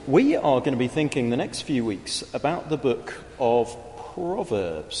We are going to be thinking the next few weeks about the book of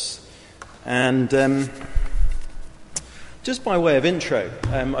Proverbs. And just by way of intro,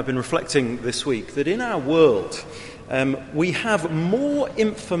 I've been reflecting this week that in our world we have more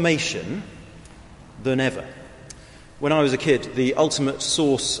information than ever. When I was a kid, the ultimate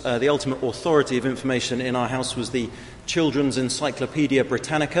source, the ultimate authority of information in our house was the Children's Encyclopedia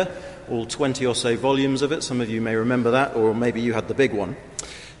Britannica, all 20 or so volumes of it. Some of you may remember that, or maybe you had the big one.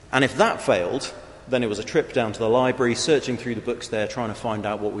 And if that failed, then it was a trip down to the library, searching through the books there, trying to find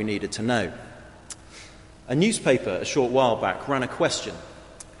out what we needed to know. A newspaper a short while back ran a question.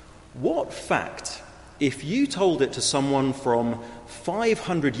 What fact, if you told it to someone from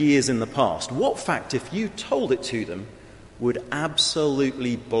 500 years in the past, what fact, if you told it to them, would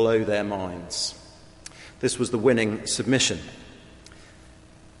absolutely blow their minds? This was the winning submission.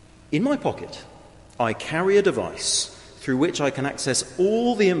 In my pocket, I carry a device through which I can access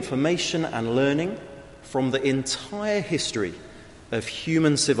all the information and learning from the entire history of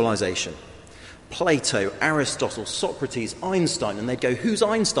human civilization. Plato, Aristotle, Socrates, Einstein, and they'd go, who's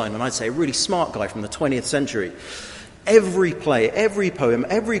Einstein? And I'd say, a really smart guy from the 20th century. Every play, every poem,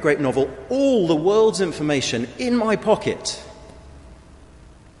 every great novel, all the world's information in my pocket.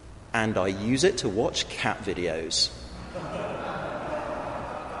 And I use it to watch cat videos.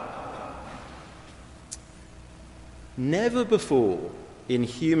 Never before in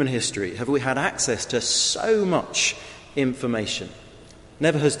human history have we had access to so much information.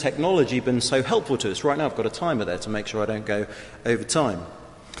 Never has technology been so helpful to us. Right now I've got a timer there to make sure I don't go over time.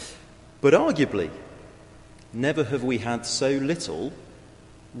 But arguably, never have we had so little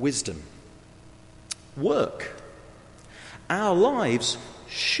wisdom. Work. Our lives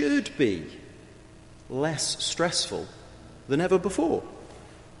should be less stressful than ever before.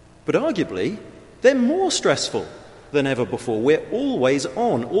 But arguably, they're more stressful than ever before. We're always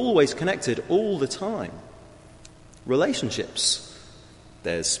on, always connected, all the time. Relationships.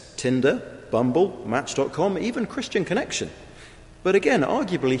 There's Tinder, Bumble, Match.com, even Christian Connection. But again,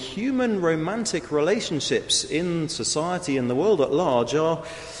 arguably, human romantic relationships in society and the world at large are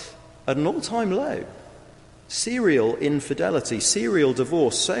at an all-time low. Serial infidelity, serial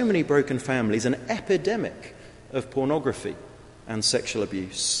divorce, so many broken families, an epidemic of pornography and sexual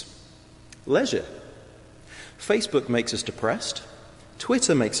abuse. Leisure. Facebook makes us depressed,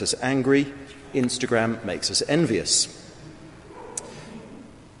 Twitter makes us angry, Instagram makes us envious.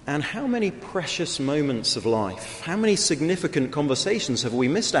 And how many precious moments of life, how many significant conversations have we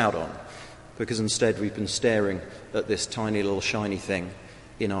missed out on because instead we've been staring at this tiny little shiny thing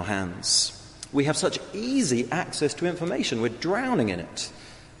in our hands? We have such easy access to information, we're drowning in it.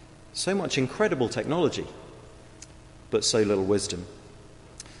 So much incredible technology, but so little wisdom.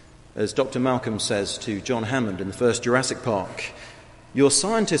 As Dr. Malcolm says to John Hammond in the first Jurassic Park, your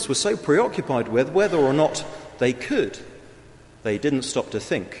scientists were so preoccupied with whether or not they could, they didn't stop to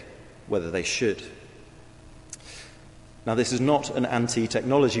think whether they should. Now, this is not an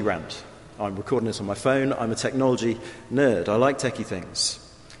anti-technology rant. I'm recording this on my phone. I'm a technology nerd. I like techie things.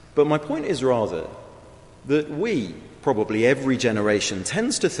 But my point is rather that we, probably every generation,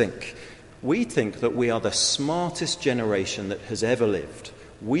 tends to think, we think that we are the smartest generation that has ever lived.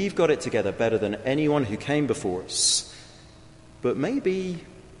 We've got it together better than anyone who came before us. But maybe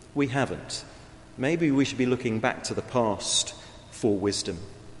we haven't. Maybe we should be looking back to the past for wisdom.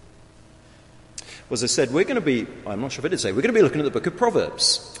 Well, as I said, we're going to be looking at the book of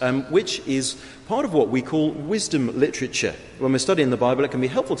Proverbs, which is part of what we call wisdom literature. When we're studying the Bible, it can be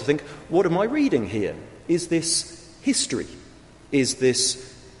helpful to think, what am I reading here? Is this history? Is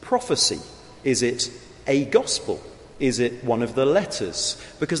this prophecy? Is it a gospel? Is it one of the letters?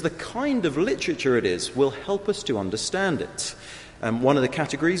 Because the kind of literature it is will help us to understand it. One of the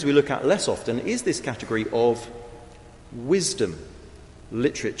categories we look at less often is this category of wisdom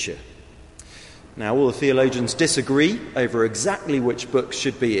literature. Now, all the theologians disagree over exactly which books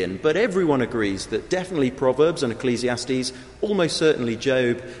should be in, but everyone agrees that definitely Proverbs and Ecclesiastes, almost certainly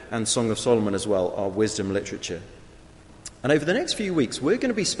Job and Song of Solomon as well, are wisdom literature. And over the next few weeks, we're going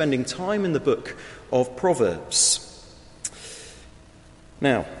to be spending time in the book of Proverbs.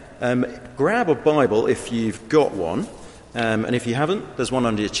 Now, grab a Bible if you've got one, and if you haven't, there's one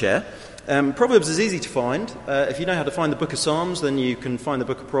under your chair. Proverbs is easy to find. If you know how to find the book of Psalms, then you can find the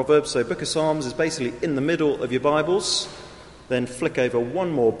book of Proverbs. So book of Psalms is basically in the middle of your Bibles. Then flick over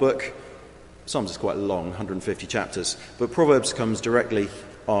one more book. Psalms is quite long, 150 chapters, but Proverbs comes directly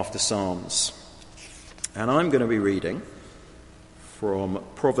after Psalms. And I'm going to be reading from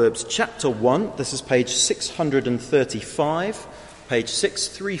Proverbs chapter 1. This is page 635. Page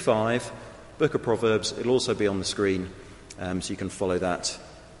 635, Book of Proverbs. It'll also be on the screen, so you can follow that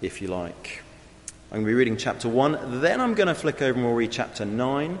if you like. I'm going to be reading chapter 1, then I'm going to flick over and we'll read chapter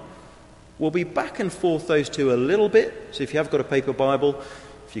 9. We'll be back and forth those two a little bit, so if you have got a paper Bible,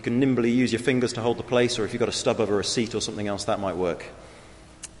 if you can nimbly use your fingers to hold the place, or if you've got a stub over a seat or something else, that might work.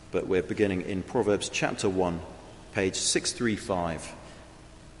 But we're beginning in Proverbs chapter 1, page 635,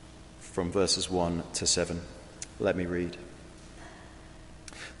 from verses 1 to 7. Let me read.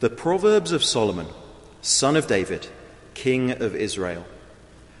 The Proverbs of Solomon, son of David, king of Israel,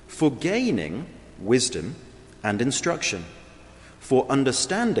 for gaining wisdom and instruction, for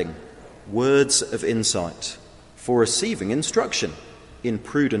understanding words of insight, for receiving instruction in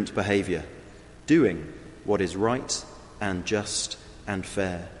prudent behavior, doing what is right and just and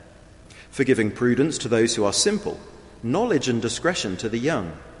fair, for giving prudence to those who are simple, knowledge and discretion to the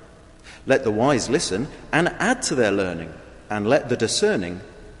young. Let the wise listen and add to their learning, and let the discerning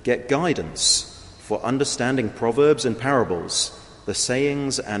get guidance, for understanding proverbs and parables, the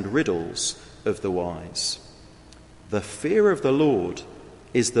sayings and riddles of the wise. The fear of the Lord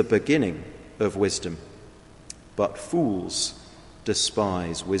is the beginning of wisdom, but fools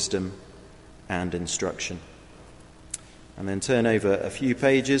despise wisdom and instruction. And then turn over a few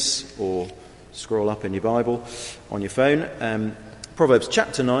pages or scroll up in your Bible on your phone. Proverbs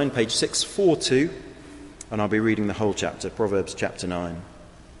chapter 9, page 642, and I'll be reading the whole chapter, Proverbs chapter 9.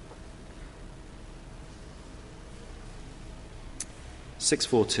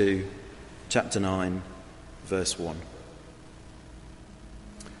 642, chapter 9, verse 1.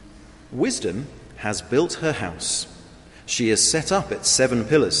 Wisdom has built her house. She has set up its 7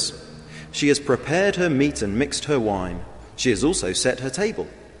 pillars. She has prepared her meat and mixed her wine. She has also set her table.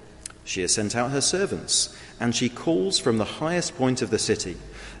 She has sent out her servants, and she calls from the highest point of the city,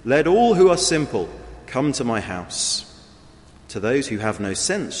 "Let all who are simple come to my house." To those who have no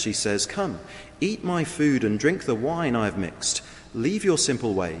sense, she says, "Come, eat my food and drink the wine I have mixed. Leave your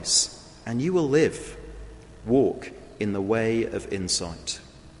simple ways, and you will live. Walk in the way of insight."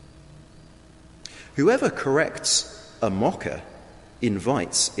 Whoever corrects a mocker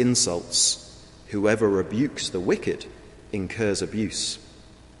invites insults. Whoever rebukes the wicked incurs abuse.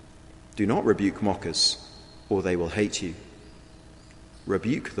 Do not rebuke mockers, or they will hate you.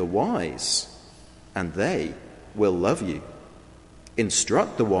 Rebuke the wise, and they will love you.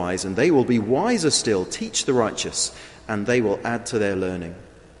 Instruct the wise, and they will be wiser still. Teach the righteous, and they will add to their learning.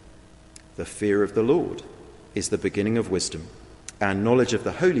 The fear of the Lord is the beginning of wisdom, and knowledge of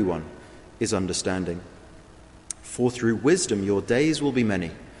the Holy One is understanding. For through wisdom your days will be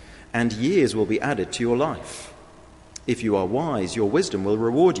many, and years will be added to your life. If you are wise, your wisdom will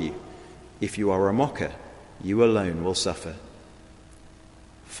reward you. If you are a mocker, you alone will suffer.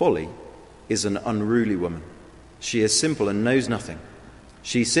 Folly is an unruly woman. She is simple and knows nothing.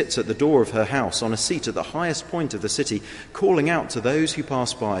 She sits at the door of her house on a seat at the highest point of the city, calling out to those who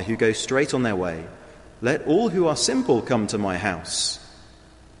pass by, who go straight on their way, "Let all who are simple come to my house."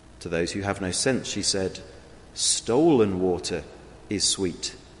 To those who have no sense, she said, "Stolen water is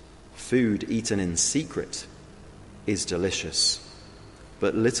sweet. Food eaten in secret is delicious."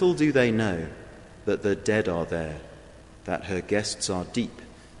 But little do they know that the dead are there, that her guests are deep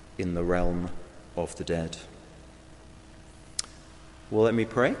in the realm of the dead. Well, let me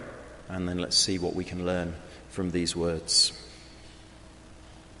pray, and then let's see what we can learn from these words.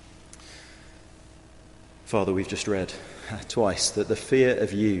 Father, we've just read twice that the fear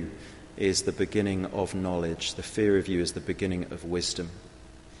of you is the beginning of knowledge. The fear of you is the beginning of wisdom.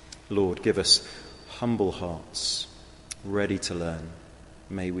 Lord, give us humble hearts, ready to learn.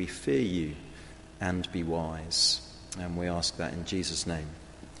 May we fear you and be wise. And we ask that in Jesus' name.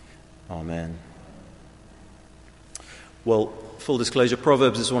 Amen. Well, full disclosure,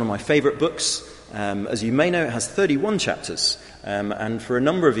 Proverbs is one of my favourite books. As you may know, it has 31 chapters. And for a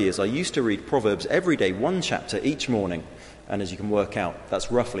number of years, I used to read Proverbs every day, one chapter each morning. And as you can work out,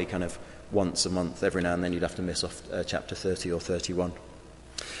 that's roughly kind of once a month. Every now and then you'd have to miss off chapter 30 or 31.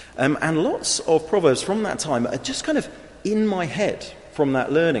 And lots of Proverbs from that time are just kind of in my head from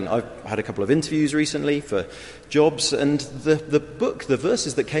that learning. I've had a couple of interviews recently for jobs, and the book, the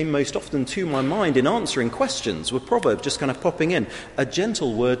verses that came most often to my mind in answering questions were Proverbs just kind of popping in. A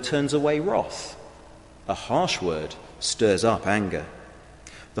gentle word turns away wrath. A harsh word stirs up anger.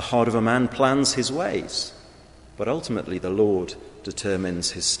 The heart of a man plans his ways, but ultimately the Lord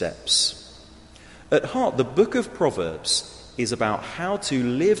determines his steps. At heart, the book of Proverbs is about how to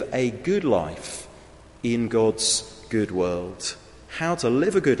live a good life in God's good world. How to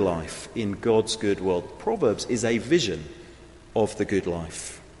live a good life in God's good world. Proverbs is a vision of the good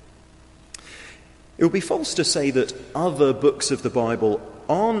life. It would be false to say that other books of the Bible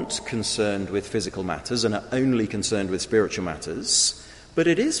aren't concerned with physical matters and are only concerned with spiritual matters, But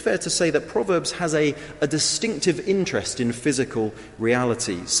it is fair to say that Proverbs has a distinctive interest in physical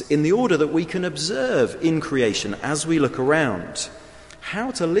realities, in the order that we can observe in creation as we look around.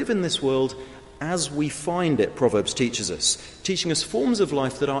 How to live in this world as we find it, Proverbs teaches us, teaching us forms of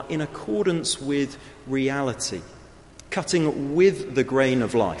life that are in accordance with reality, cutting with the grain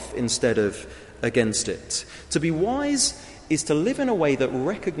of life instead of against it. To be wise is to live in a way that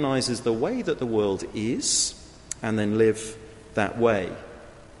recognizes the way that the world is and then live that way.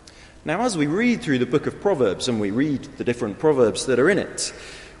 Now, as we read through the book of Proverbs and we read the different proverbs that are in it,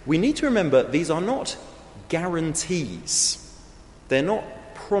 we need to remember these are not guarantees. They're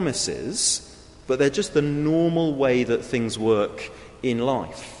not promises, but they're just the normal way that things work in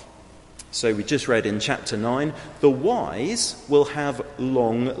life. So we just read in chapter 9, the wise will have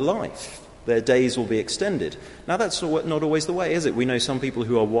long life. Their days will be extended. Now, that's not always the way, is it? We know some people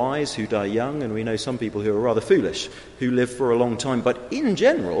who are wise who die young, and we know some people who are rather foolish who live for a long time. But in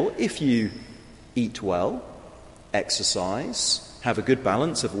general, if you eat well, exercise, have a good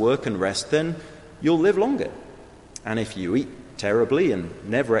balance of work and rest, then you'll live longer. And if you eat terribly and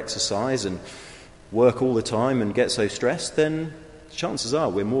never exercise and work all the time and get so stressed, then chances are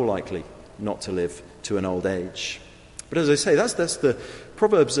we're more likely not to live to an old age. But as I say, that's the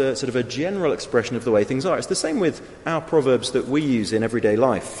Proverbs are sort of a general expression of the way things are. It's the same with our proverbs that we use in everyday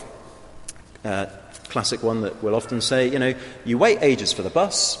life. Classic one that we'll often say, you wait ages for the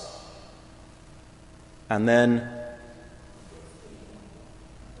bus, and then,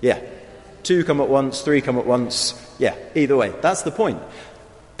 2 come at once, 3 come at once. Either way, that's the point.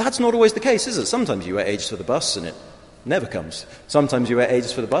 That's not always the case, is it? Sometimes you wait ages for the bus and it never comes. Sometimes you wait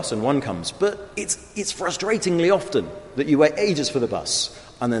ages for the bus and 1 comes. But it's frustratingly often that you wait ages for the bus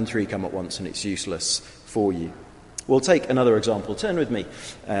and then 3 come at once and it's useless for you. We'll take another example. Turn with me,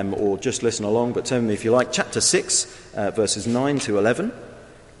 or just listen along, but turn with me if you like. Chapter 6, verses 9 to 11.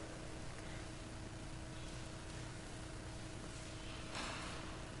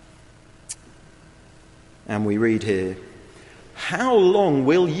 And we read here, "How long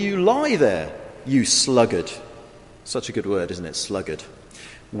will you lie there, you sluggard?" Such a good word, isn't it? Sluggard.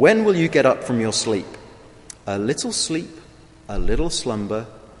 "When will you get up from your sleep? A little sleep, a little slumber,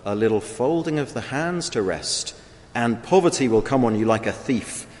 a little folding of the hands to rest, and poverty will come on you like a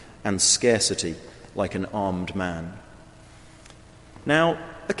thief, and scarcity like an armed man." Now,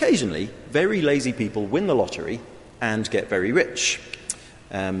 occasionally, very lazy people win the lottery and get very rich,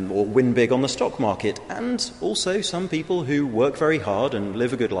 or win big on the stock market. And also some people who work very hard and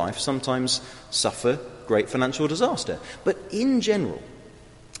live a good life sometimes suffer great financial disaster. But in general,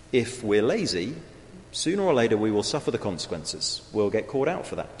 if we're lazy, sooner or later we will suffer the consequences. We'll get caught out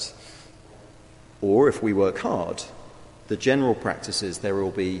for that. Or if we work hard, the general practice is there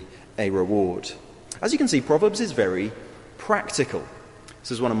will be a reward. As you can see, Proverbs is very practical.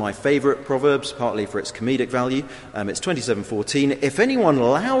 This is one of my favourite proverbs, partly for its comedic value. It's 27:14. "If anyone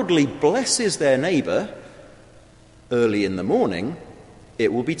loudly blesses their neighbour early in the morning,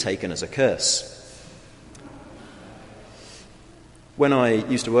 it will be taken as a curse." When I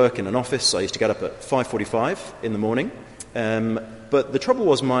used to work in an office, I used to get up at 5:45 in the morning. But the trouble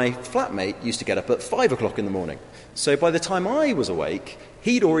was my flatmate used to get up at 5 o'clock in the morning. So by the time I was awake,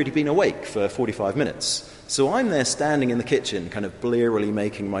 he'd already been awake for 45 minutes. So I'm there standing in the kitchen, kind of blearily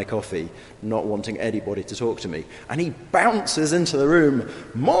making my coffee, not wanting anybody to talk to me. And he bounces into the room,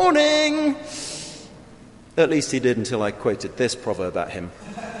 "Morning!" At least he did until I quoted this proverb at him.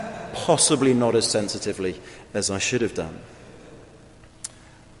 Possibly not as sensitively as I should have done.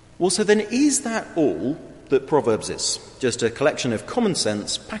 Well, so then is that all that Proverbs is? Just a collection of common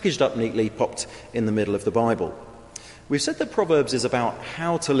sense packaged up neatly, popped in the middle of the Bible. We've said that Proverbs is about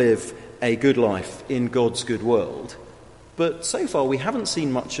how to live a good life in God's good world, but so far we haven't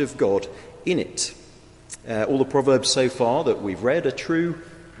seen much of God in it. All the Proverbs so far that we've read are true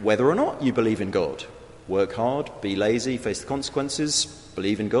whether or not you believe in God. Work hard, be lazy, face the consequences,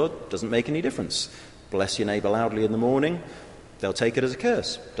 believe in God, doesn't make any difference. Bless your neighbour loudly in the morning, they'll take it as a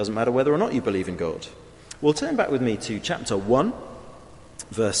curse. Doesn't matter whether or not you believe in God. Well, turn back with me to chapter 1,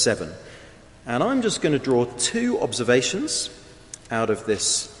 verse 7. And I'm just going to draw 2 observations out of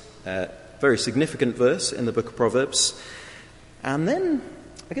this very significant verse in the book of Proverbs. And then,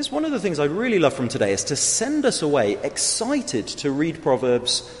 I guess one of the things I really love from today is to send us away excited to read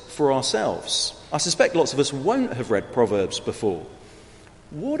Proverbs for ourselves. I suspect lots of us won't have read Proverbs before.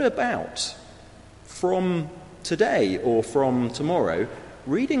 What about, from today or from tomorrow,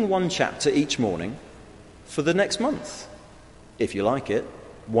 reading 1 chapter each morning for the next month? If you like it,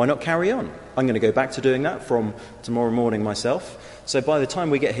 why not carry on? I'm going to go back to doing that from tomorrow morning myself. So by the time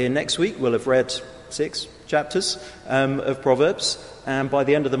we get here next week, we'll have read 6 chapters of Proverbs. and by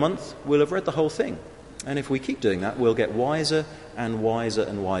the end of the month, we'll have read the whole thing. And if we keep doing that, we'll get wiser and wiser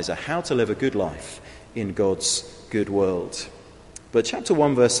and wiser how to live a good life in God's good world. But chapter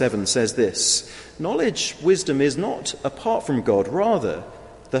 1, verse 7 says this: knowledge, wisdom is not apart from God. Rather,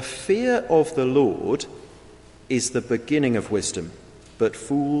 the fear of the Lord is the beginning of wisdom, but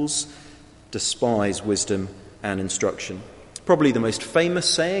fools despise wisdom and instruction. Probably the most famous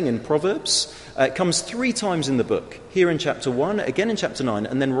saying in Proverbs. It comes 3 times in the book, here in chapter 1, again in chapter 9,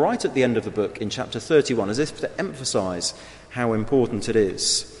 and then right at the end of the book in chapter 31, as if to emphasize how important it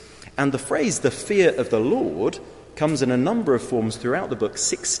is. And the phrase, the fear of the Lord, comes in a number of forms throughout the book,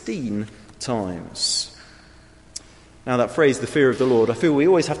 16 times. Now that phrase, the fear of the Lord, I feel we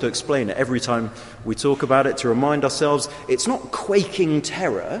always have to explain it every time we talk about it to remind ourselves it's not quaking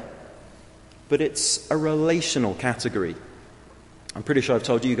terror, but it's a relational category. I'm pretty sure I've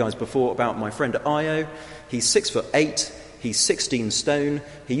told you guys before about my friend Io. He's 6'8", he's 16 stone,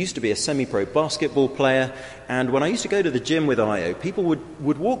 he used to be a semi-pro basketball player, and when I used to go to the gym with Io, people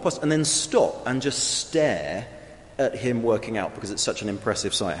would walk past and then stop and just stare at him working out because it's such an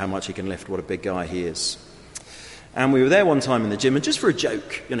impressive sight how much he can lift, what a big guy he is. And we were there one time in the gym, and just for a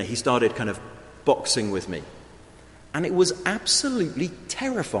joke, he started kind of boxing with me. And it was absolutely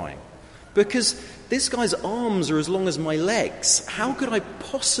terrifying because this guy's arms are as long as my legs. How could I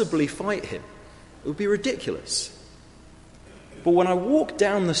possibly fight him? It would be ridiculous. But when I walk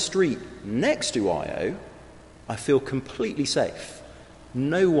down the street next to Io, I feel completely safe.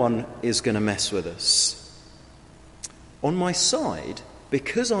 No one is going to mess with us. On my side,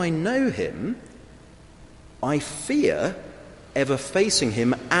 because I know him, I fear ever facing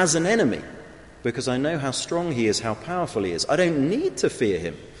him as an enemy, because I know how strong he is, how powerful he is. I don't need to fear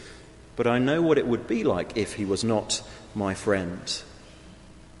him, but I know what it would be like if he was not my friend.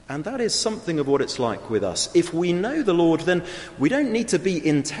 And that is something of what it's like with us. If we know the Lord, then we don't need to be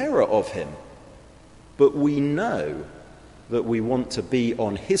in terror of him, but we know that we want to be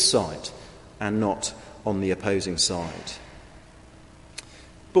on his side and not on the opposing side.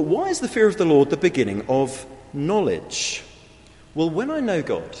 But why is the fear of the Lord the beginning of knowledge? Well, when I know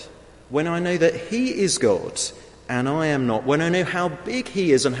God, when I know that he is God and I am not, when I know how big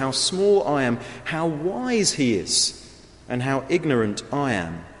he is and how small I am, how wise he is and how ignorant I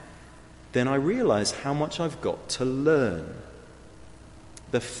am, then I realize how much I've got to learn.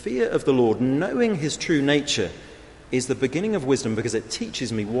 The fear of the Lord, knowing his true nature, is the beginning of wisdom because it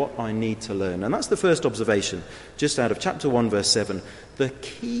teaches me what I need to learn. And that's the first observation, just out of chapter 1, verse 7. The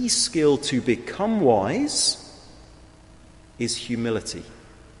key skill to become wise is humility.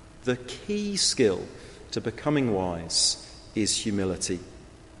 The key skill to becoming wise is humility.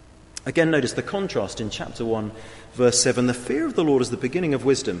 Again, notice the contrast in chapter 1, verse 7. The fear of the Lord is the beginning of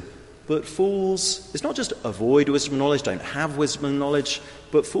wisdom, but fools, it's not just avoid wisdom and knowledge, don't have wisdom and knowledge,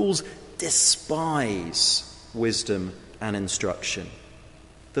 but fools despise wisdom and instruction.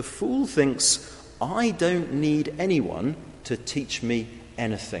 The fool thinks, I don't need anyone to teach me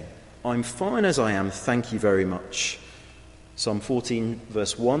anything. I'm fine as I am, thank you very much. Psalm 14,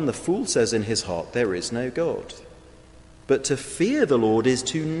 verse 1, the fool says in his heart, there is no God. But to fear the Lord is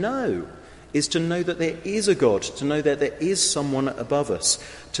to know that there is a God, to know that there is someone above us,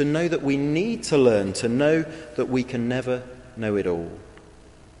 to know that we need to learn, to know that we can never know it all.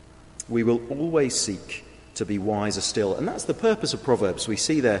 We will always seek to be wiser still. And that's the purpose of Proverbs. We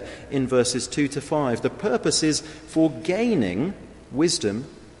see there in verses 2 to 5. The purpose is for gaining wisdom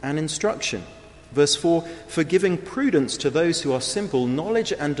and instruction. Verse 4, for giving prudence to those who are simple,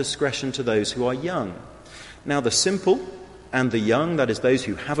 knowledge and discretion to those who are young. Now the simple and the young, that is those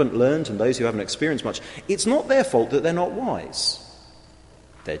who haven't learned and those who haven't experienced much, it's not their fault that they're not wise.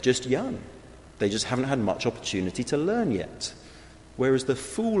 They're just young. They just haven't had much opportunity to learn yet. Whereas the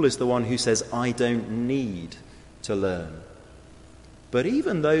fool is the one who says, I don't need to learn. But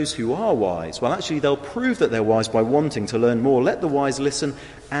even those who are wise, well, actually they'll prove that they're wise by wanting to learn more. Let the wise listen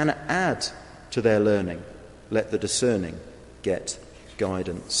and add to their learning. Let the discerning get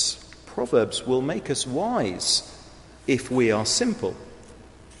guidance. Proverbs will make us wise if we are simple,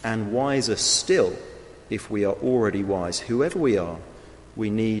 and wiser still if we are already wise. Whoever we are, we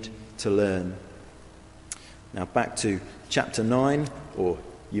need to learn. Now back to chapter 9, or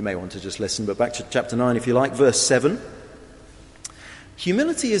you may want to just listen, but back to chapter 9 if you like, verse 7.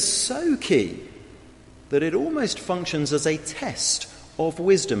 Humility is so key that it almost functions as a test of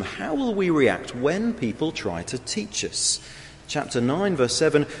wisdom. How will we react when people try to teach us? Chapter 9, verse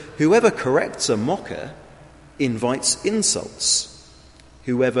 7, whoever corrects a mocker invites insults.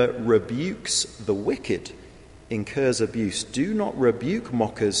 Whoever rebukes the wicked incurs abuse. Do not rebuke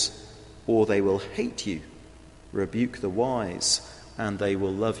mockers, or they will hate you. Rebuke the wise, and they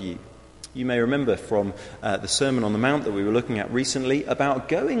will love you. You may remember from the Sermon on the Mount that we were looking at recently about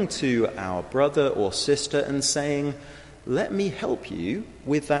going to our brother or sister and saying, let me help you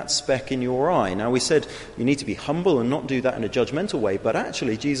with that speck in your eye. Now, we said you need to be humble and not do that in a judgmental way, but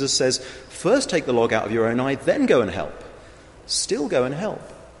actually Jesus says, first take the log out of your own eye, then go and help. Still go and help.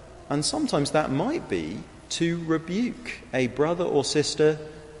 And sometimes that might be to rebuke a brother or sister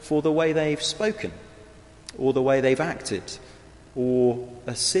for the way they've spoken, or the way they've acted, or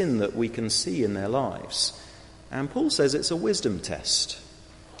a sin that we can see in their lives. And Paul says it's a wisdom test.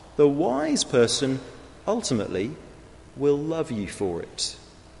 The wise person ultimately will love you for it.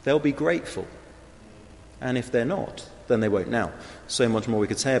 They'll be grateful. And if they're not, then they won't. Now, so much more we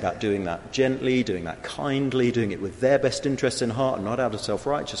could say about doing that gently, doing that kindly, doing it with their best interests in heart and not out of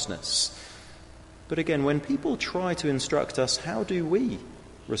self-righteousness. But again, when people try to instruct us, how do we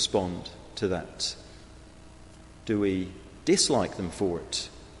respond to that? Do we dislike them for it?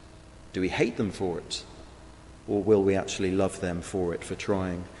 Do we hate them for it? Or will we actually love them for it, for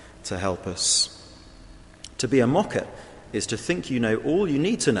trying to help us? To be a mocker is to think you know all you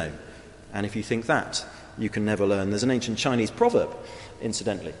need to know. And if you think that, you can never learn. There's an ancient Chinese proverb,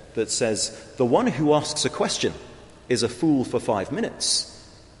 incidentally, that says, the one who asks a question is a fool for 5 minutes.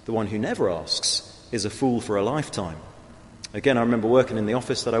 The one who never asks is a fool for a lifetime. Again, I remember working in the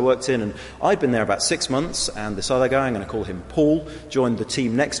office that I worked in, and I'd been there about 6 months, and this other guy, I'm going to call him Paul, joined the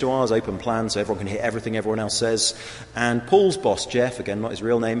team next to ours, open plan, so everyone can hear everything everyone else says. And Paul's boss, Jeff, again, not his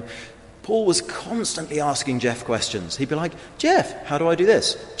real name, Paul was constantly asking Jeff questions. He'd be like, Jeff, how do I do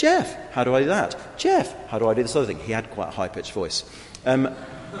this? Jeff, how do I do that? Jeff, how do I do this other thing? He had quite a high-pitched voice. And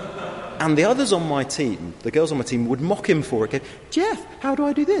the others on my team, the girls on my team, would mock him for it. Go, Jeff, how do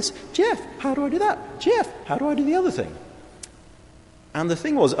I do this? Jeff, how do I do that? Jeff, how do I do the other thing? And the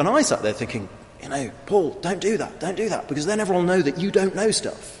thing was, and I sat there thinking, Paul, don't do that, because then everyone will know that you don't know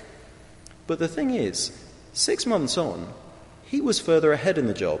stuff. But the thing is, 6 months on, he was further ahead in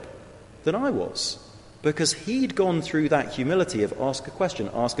the job than I was, because he'd gone through that humility of ask a question,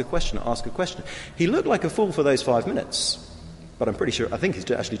 ask a question, ask a question. He looked like a fool for those 5 minutes, but I think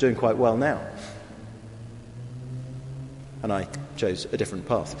he's actually doing quite well now. And I chose a different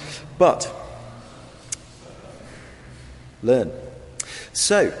path. But learn.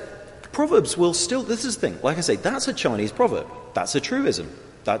 So, Proverbs will still, this is the thing, like I say, that's a Chinese proverb. That's a truism.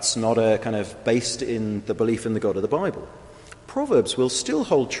 That's not a kind of based in the belief in the God of the Bible. Proverbs will still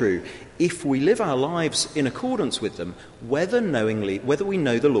hold true if we live our lives in accordance with them, whether we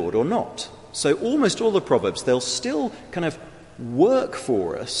know the Lord or not. So almost all the Proverbs, they'll still kind of work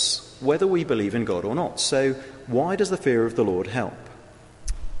for us whether we believe in God or not. So why does the fear of the Lord help?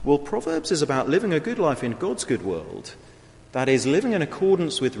 Well, Proverbs is about living a good life in God's good world. That is, living in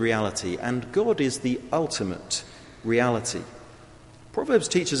accordance with reality, and God is the ultimate reality. Proverbs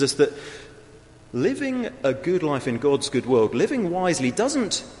teaches us that living a good life in God's good world, living wisely,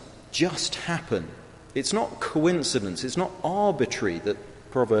 doesn't just happen. It's not coincidence, it's not arbitrary that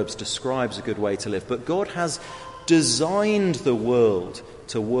Proverbs describes a good way to live, but God has designed the world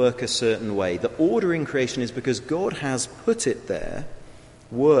to work a certain way. The order in creation is because God has put it there.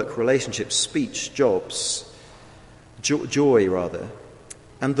 Work, relationships, speech, jobs, joy rather.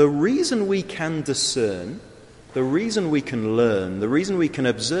 And the reason we can discern, the reason we can learn, the reason we can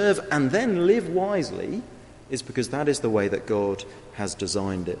observe and then live wisely is because that is the way that God has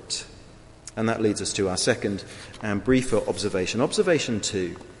designed it. And that leads us to our second and briefer observation. Observation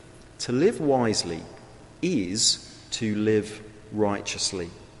 2. To live wisely is to live righteously.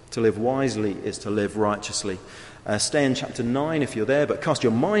 To live wisely is to live righteously. Stay in chapter 9 if you're there, but cast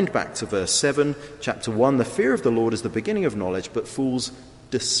your mind back to verse 7, chapter 1. The fear of the Lord is the beginning of knowledge, but fools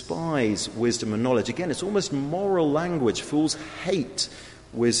despise wisdom and knowledge. Again, it's almost moral language. Fools hate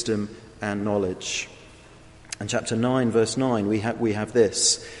wisdom and knowledge. And chapter 9, verse 9, we have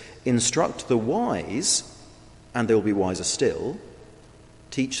this. Instruct the wise, and they will be wiser still.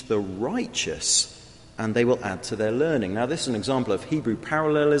 Teach the righteous, and they will add to their learning. Now, this is an example of Hebrew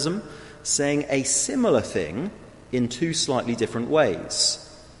parallelism, saying a similar thing in two slightly different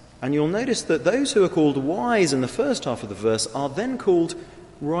ways. And you'll notice that those who are called wise in the first half of the verse are then called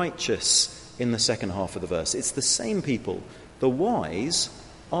righteous in the second half of the verse. It's the same people. The wise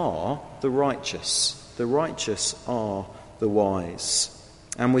are the righteous. The righteous are the wise.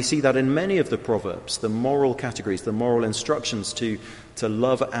 And we see that in many of the Proverbs, the moral categories, the moral instructions to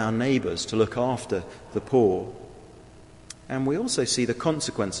love our neighbours, to look after the poor. And we also see the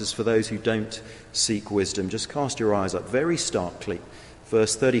consequences for those who don't seek wisdom. Just cast your eyes up very starkly.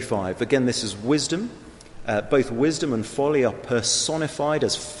 Verse 35. Again, this is wisdom. Both wisdom and folly are personified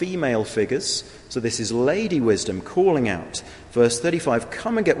as female figures. So this is Lady Wisdom calling out. Verse 35,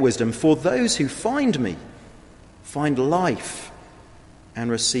 come and get wisdom, for those who find me find life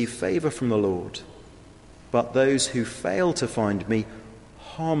and receive favour from the Lord. But those who fail to find me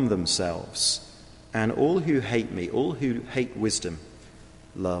harm themselves, and all who hate me, all who hate wisdom,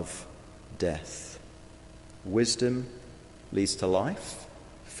 love death. Wisdom leads to life,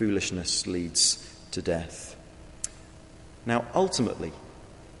 foolishness leads to death. Now, ultimately,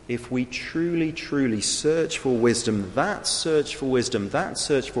 if we truly, truly search for wisdom, that search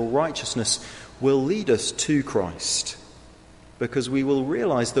for righteousness will lead us to Christ, because we will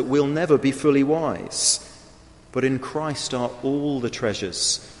realize that we'll never be fully wise. But in Christ are all the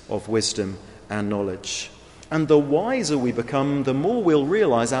treasures of wisdom and knowledge. And the wiser we become, the more we'll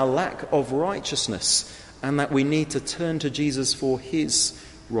realize our lack of righteousness and that we need to turn to Jesus for his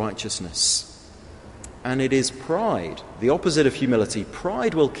righteousness. And it is pride, the opposite of humility.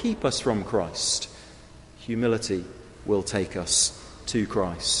 Pride will keep us from Christ. Humility will take us to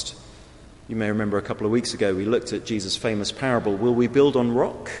Christ. You may remember a couple of weeks ago we looked at Jesus' famous parable, will we build on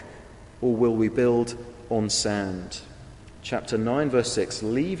rock or will we build on sand? Chapter 9, verse 6,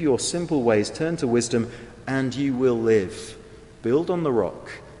 leave your simple ways, turn to wisdom, and you will live. Build on the rock,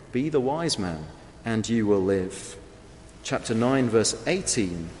 be the wise man, and you will live. Chapter 9, verse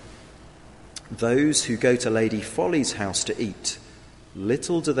 18, those who go to Lady Folly's house to eat,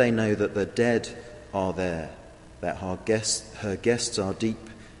 little do they know that the dead are there, that her guests are deep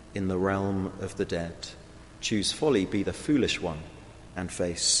in the realm of the dead. Choose folly, be the foolish one, and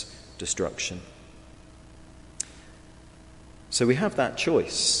face destruction. So we have that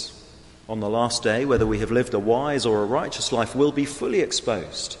choice. On the last day, whether we have lived a wise or a righteous life will be fully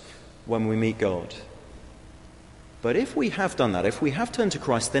exposed when we meet God. But if we have done that, if we have turned to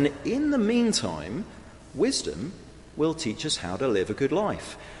Christ, then in the meantime, wisdom will teach us how to live a good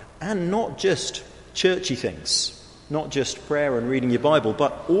life. And not just churchy things, not just prayer and reading your Bible,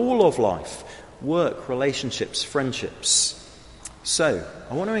 but all of life, work, relationships, friendships. So,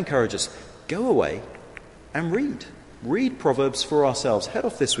 I want to encourage us, go away and read. Read Proverbs for ourselves. Head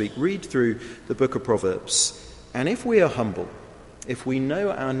off this week, read through the book of Proverbs. And if we are humble, if we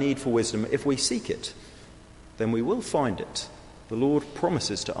know our need for wisdom, if we seek it, then we will find it. The Lord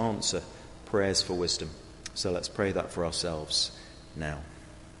promises to answer prayers for wisdom. So let's pray that for ourselves now.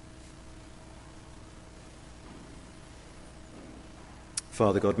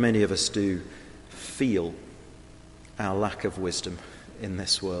 Father God, many of us do feel our lack of wisdom in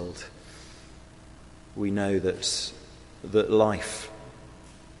this world. We know that life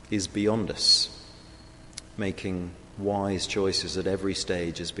is beyond us. Making wise choices at every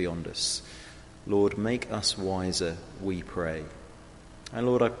stage is beyond us. Lord, make us wiser, we pray. And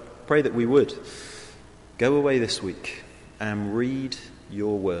Lord, I pray that we would go away this week and read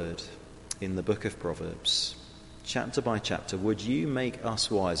your word in the book of Proverbs. Chapter by chapter, would you make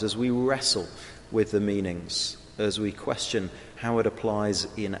us wise as we wrestle with the meanings, as we question how it applies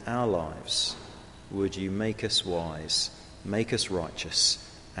in our lives? Would you make us wise, make us righteous,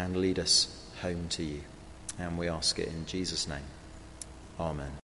 and lead us home to you? And we ask it in Jesus' name. Amen.